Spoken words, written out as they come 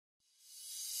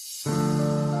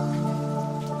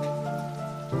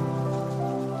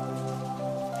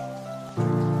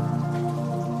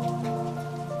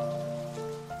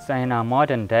So in our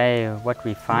modern day, what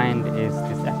we find is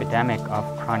this epidemic of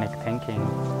chronic thinking.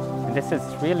 And this has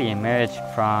really emerged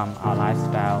from our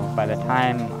lifestyle. By the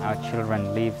time our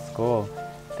children leave school,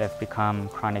 they've become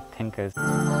chronic thinkers.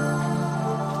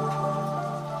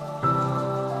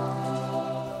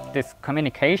 This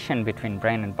communication between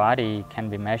brain and body can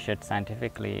be measured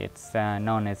scientifically. It's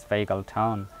known as vagal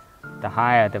tone. The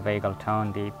higher the vagal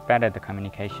tone, the better the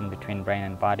communication between brain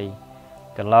and body.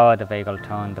 The lower the vagal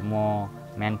tone, the more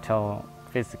mental,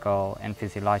 physical, and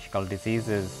physiological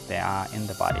diseases there are in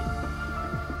the body.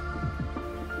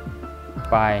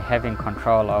 By having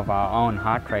control of our own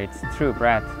heart rates through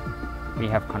breath, we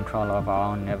have control of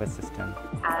our own nervous system.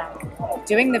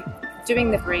 Doing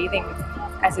the breathing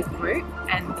as a group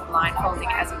and the blindfolding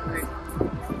as a group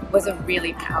was a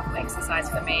really powerful exercise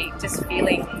for me. Just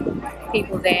feeling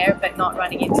people there but not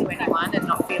running into anyone and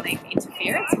not feeling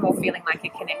interference, more feeling like a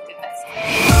connectedness.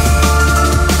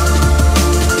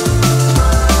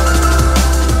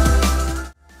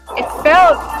 It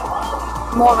felt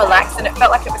more relaxed and it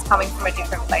felt like it was coming from a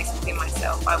different place within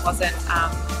myself. I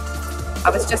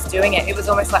was just doing it. It was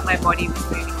almost like my body was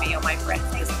moving me or my breath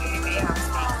was moving me. I was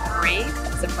being breathed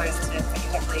as opposed to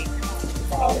actively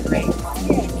breathe.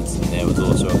 And there was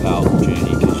also a powerful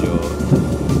journey because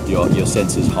your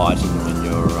senses heighten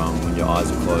when your eyes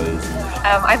are closed.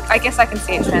 I guess I can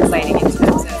see it translating in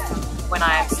terms of when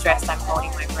I'm stressed, I'm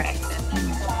holding my breath, and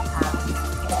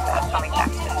it's about coming back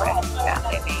to the breath,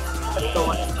 about there being the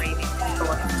thought of breathing, the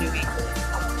thought of doing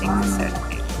things a certain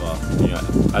way.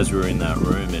 Well, as we were in that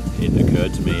room, it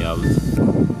occurred to me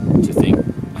to think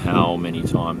how many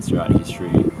times throughout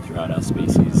history, throughout our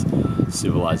species,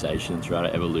 civilization, throughout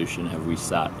our evolution, have we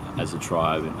sat as a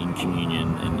tribe in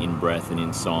communion and in breath and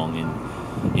in song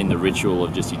and in the ritual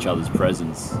of just each other's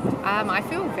presence. I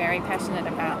feel very passionate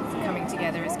about coming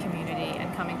together as community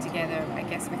and coming together, I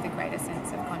guess, with a greater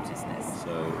sense of consciousness.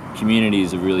 So community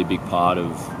is a really big part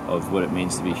of what it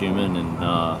means to be human,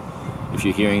 and if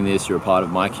you're hearing this, you're a part of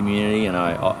my community, and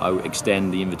I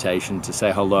extend the invitation to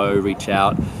say hello, reach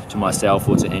out to myself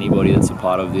or to anybody that's a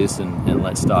part of this, and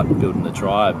let's start building the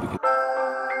tribe.